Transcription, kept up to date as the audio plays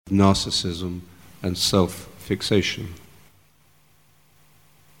narcissism and self-fixation.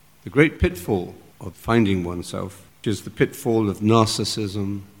 The great pitfall of finding oneself is the pitfall of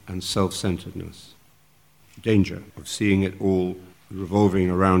narcissism and self-centeredness. Danger of seeing it all revolving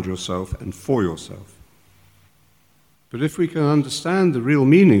around yourself and for yourself. But if we can understand the real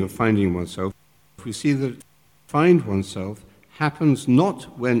meaning of finding oneself, we see that find oneself happens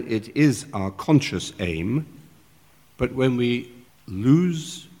not when it is our conscious aim, but when we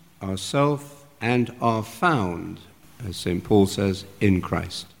lose ourself and are found, as St. Paul says, in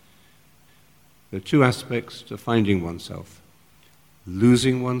Christ. There are two aspects to finding oneself: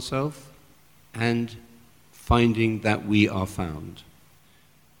 losing oneself and finding that we are found.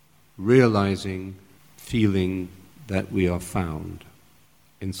 Realizing, feeling that we are found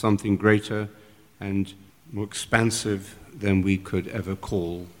in something greater and more expansive than we could ever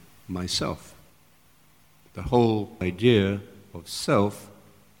call myself. The whole idea of self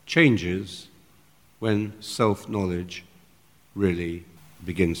changes when self-knowledge really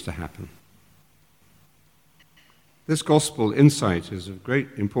begins to happen. This gospel insight is of great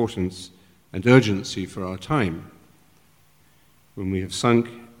importance and urgency for our time, when we have sunk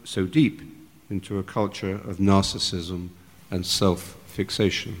so deep into a culture of narcissism and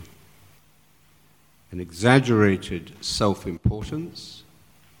self-fixation. An exaggerated self-importance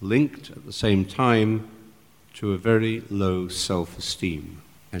linked at the same time to a very low self-esteem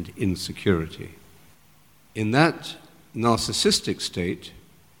and insecurity. In that narcissistic state,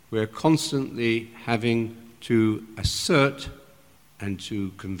 we're constantly having to assert and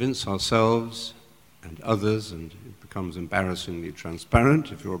to convince ourselves and others, and it becomes embarrassingly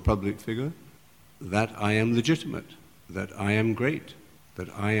transparent if you're a public figure, that I am legitimate, that I am great, that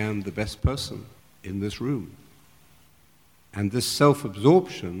I am the best person in this room. And this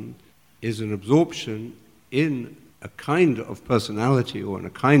self-absorption is an absorption in a kind of personality or in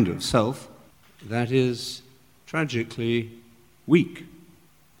a kind of self that is tragically weak,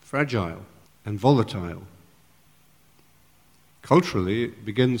 fragile, and volatile. Culturally, it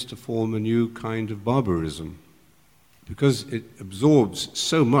begins to form a new kind of barbarism because it absorbs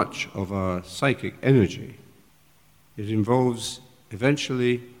so much of our psychic energy. It involves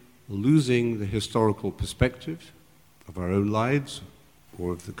eventually losing the historical perspective of our own lives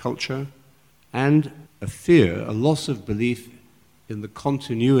or of the culture, and a fear, a loss of belief in the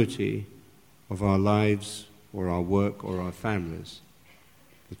continuity of our lives or our work or our families.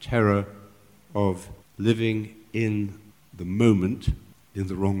 The terror of living in the moment in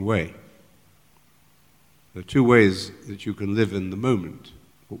the wrong way. There are two ways that you can live in the moment,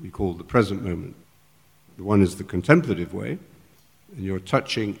 what we call the present moment. The one is the contemplative way, and you're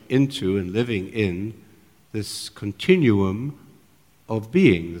touching into and living in this continuum of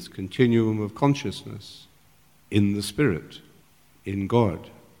being, this continuum of consciousness, in the Spirit, in God,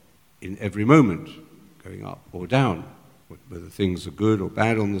 in every moment, going up or down. Whether things are good or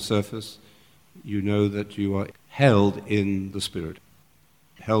bad on the surface, you know that you are held in the Spirit,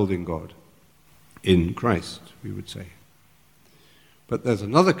 held in God, in Christ, we would say. But there's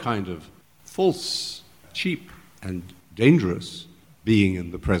another kind of false, cheap, and dangerous being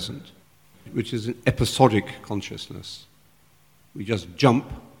in the present, which is an episodic consciousness. We just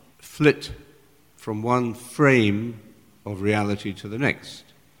jump, flit from one frame of reality to the next.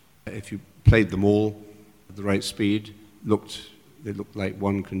 If you played them all at the right speed, they looked like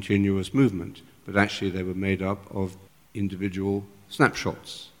one continuous movement, but actually they were made up of individual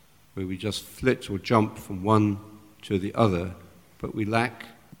snapshots, where we just flit or jump from one to the other, but we lack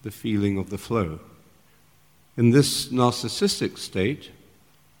the feeling of the flow. In this narcissistic state,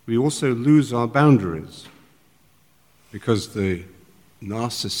 we also lose our boundaries, because the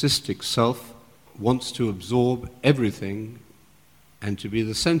narcissistic self wants to absorb everything and to be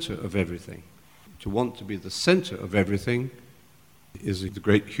the center of everything. To want to be the center of everything is the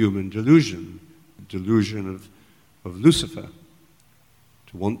great human delusion, the delusion of Lucifer,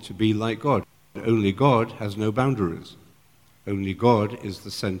 to want to be like God. Only God has no boundaries. Only God is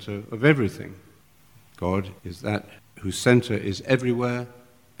the center of everything. God is that whose center is everywhere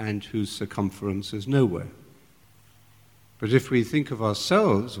and whose circumference is nowhere. But if we think of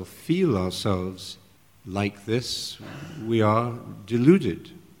ourselves or feel ourselves like this, we are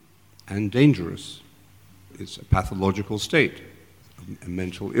deluded and dangerous. It's a pathological state, a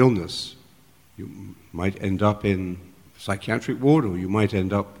mental illness. You might end up in a psychiatric ward, or you might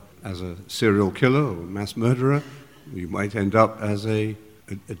end up as a serial killer or a mass murderer, or you might end up as a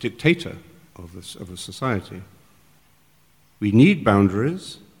dictator of a society. We need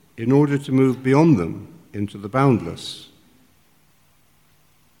boundaries in order to move beyond them into the boundless.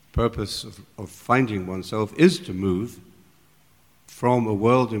 The purpose of finding oneself is to move from a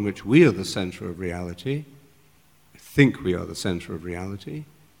world in which we are the center of reality, think we are the center of reality,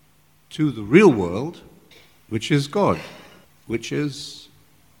 to the real world, which is God, which is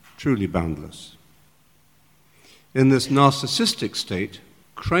truly boundless. In this narcissistic state,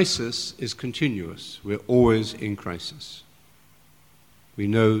 crisis is continuous. We're always in crisis. We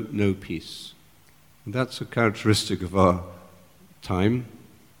know no peace. And that's a characteristic of our time.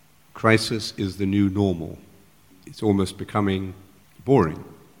 Crisis is the new normal. It's almost becoming boring.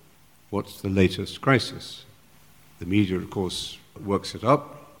 What's the latest crisis? The media, of course, works it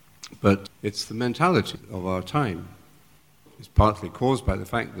up, but it's the mentality of our time. It's partly caused by the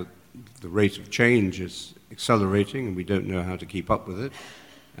fact that the rate of change is accelerating and we don't know how to keep up with it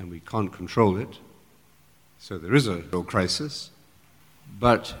and we can't control it. So there is a real crisis,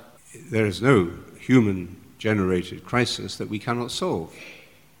 but there is no human-generated crisis that we cannot solve.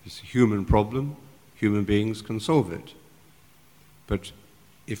 It's a human problem. Human beings can solve it. But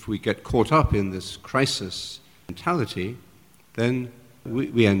if we get caught up in this crisis mentality, then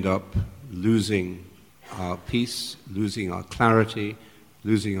we end up losing our peace, losing our clarity,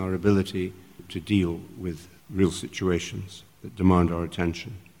 losing our ability to deal with real situations that demand our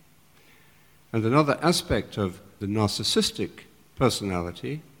attention. And another aspect of the narcissistic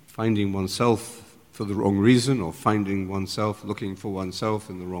personality, finding oneself for the wrong reason or finding oneself, looking for oneself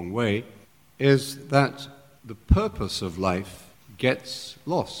in the wrong way, is that the purpose of life gets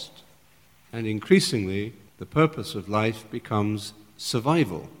lost. And increasingly, the purpose of life becomes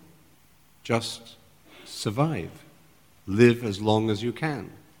survival. Just survive. Live as long as you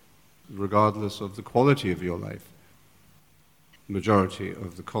can, regardless of the quality of your life. The majority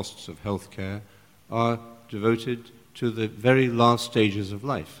of the costs of healthcare are devoted to the very last stages of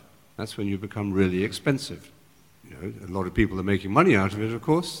life. That's when you become really expensive. You know, a lot of people are making money out of it, of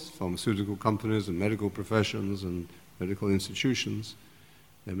course, pharmaceutical companies and medical professions and medical institutions.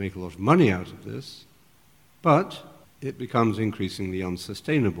 They make a lot of money out of this, but it becomes increasingly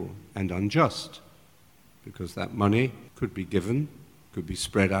unsustainable and unjust because that money could be given, could be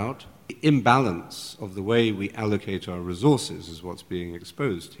spread out. The imbalance of the way we allocate our resources is what's being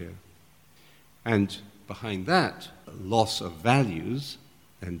exposed here. And behind that loss of values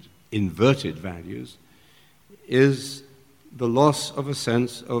and inverted values is the loss of a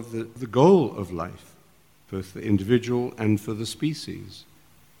sense of the goal of life, both for the individual and for the species.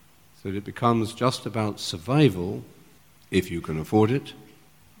 So that it becomes just about survival, if you can afford it,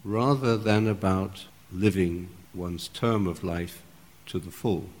 rather than about living one's term of life to the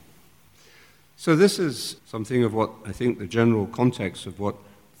full. So this is something of what I think the general context of what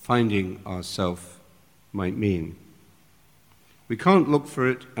finding ourself might mean. We can't look for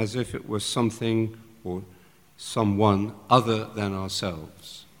it as if it was something or someone other than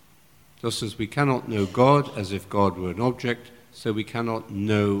ourselves. Just as we cannot know God as if God were an object, so we cannot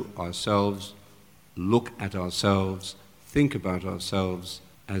know ourselves, look at ourselves, think about ourselves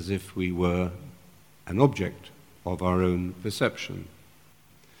as if we were an object of our own perception.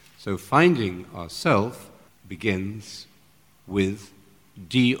 So finding ourself begins with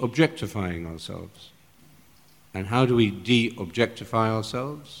de-objectifying ourselves. And how do we de-objectify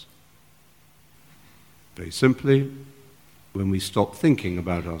ourselves? Very simply, when we stop thinking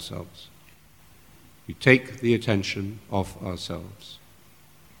about ourselves. We take the attention off ourselves.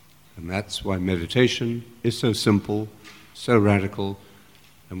 And that's why meditation is so simple, so radical,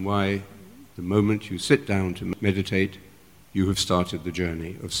 and why the moment you sit down to meditate, you have started the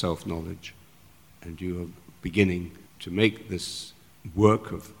journey of self-knowledge. And you are beginning to make this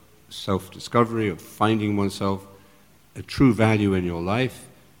work of self-discovery, of finding oneself, a true value in your life,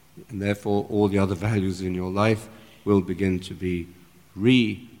 and therefore all the other values in your life will begin to be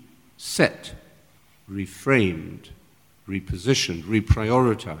reset, reframed, repositioned,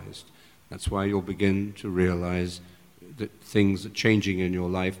 reprioritized. That's why you'll begin to realize that things are changing in your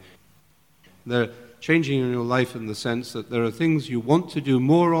life. They're changing in your life in the sense that there are things you want to do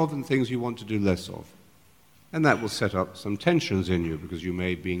more of and things you want to do less of. And that will set up some tensions in you because you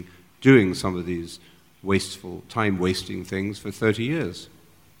may have been doing some of these wasteful, time-wasting things for 30 years.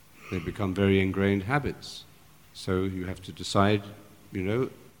 They become very ingrained habits. So you have to decide, and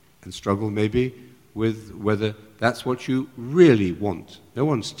struggle maybe with whether that's what you really want. No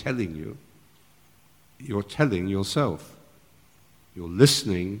one's telling you. You're telling yourself. You're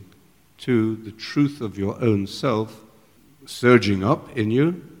listening to the truth of your own self surging up in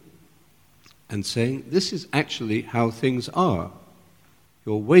you and saying, this is actually how things are.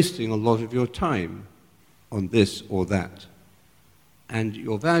 You're wasting a lot of your time on this or that. And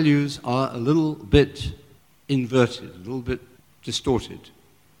your values are a little bit inverted, a little bit distorted.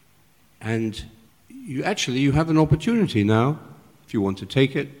 And you have an opportunity now if you want to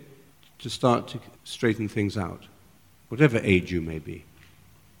take it, to start to straighten things out, whatever age you may be.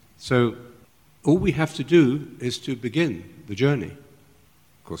 So all we have to do is to begin the journey.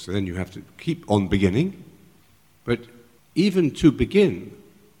 Of course, then you have to keep on beginning, but even to begin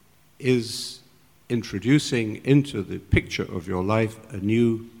is introducing into the picture of your life a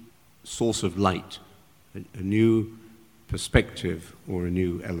new source of light, a new perspective or a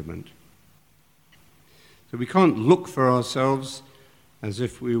new element. So we can't look for ourselves as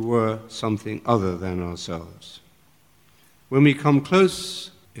if we were something other than ourselves. When we come close,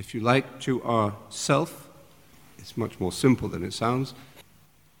 if you like, to our self, it's much more simple than it sounds.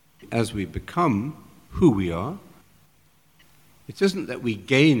 As we become who we are, it isn't that we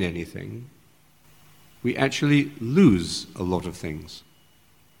gain anything, we actually lose a lot of things.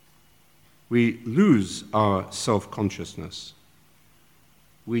 We lose our self-consciousness.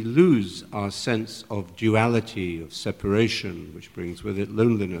 We lose our sense of duality, of separation, which brings with it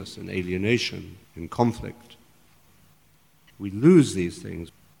loneliness and alienation and conflict. We lose these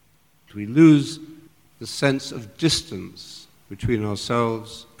things. We lose the sense of distance between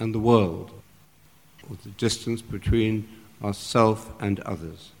ourselves and the world, or the distance between ourself and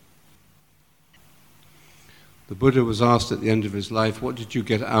others. The Buddha was asked at the end of his life, what did you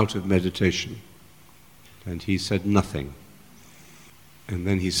get out of meditation? And he said, nothing. And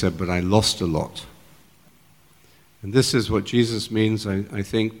then he said, but I lost a lot. And this is what Jesus means, I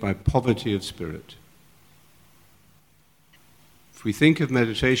think, by poverty of spirit. If we think of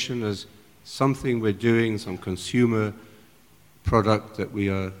meditation as something we're doing, some consumer product that we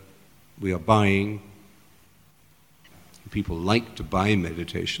are buying, people like to buy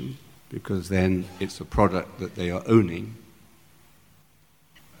meditation because then it's a product that they are owning.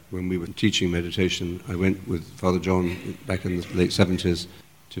 When we were teaching meditation, I went with Father John back in the late 70s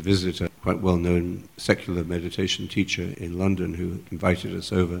to visit a quite well-known secular meditation teacher in London who invited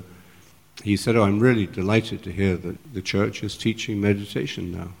us over. He said, I'm really delighted to hear that the church is teaching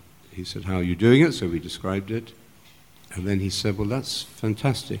meditation now. He said, how are you doing it? So we described it. And then he said, well, that's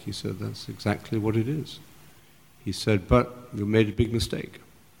fantastic. He said, that's exactly what it is. He said, but you made a big mistake.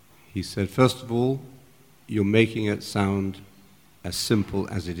 He said, first of all, you're making it sound as simple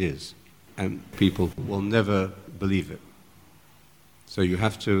as it is, and people will never believe it. So you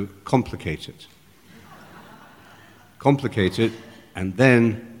have to complicate it. Complicate it, and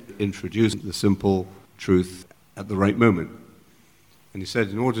then introduce the simple truth at the right moment. And he said,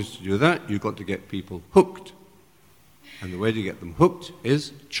 in order to do that, you've got to get people hooked. And the way to get them hooked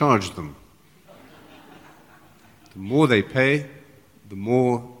is charge them. The more they pay, the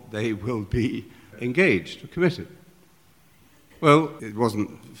more they will be engaged or committed. Well, it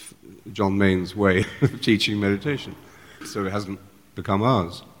wasn't John Mayne's way of teaching meditation, so it hasn't become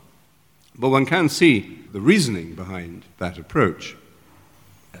ours. But one can see the reasoning behind that approach.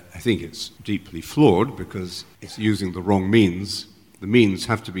 I think it's deeply flawed because it's using the wrong means. The means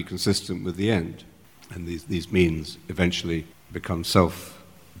have to be consistent with the end, and these means eventually become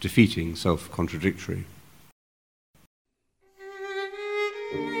self-defeating, self-contradictory.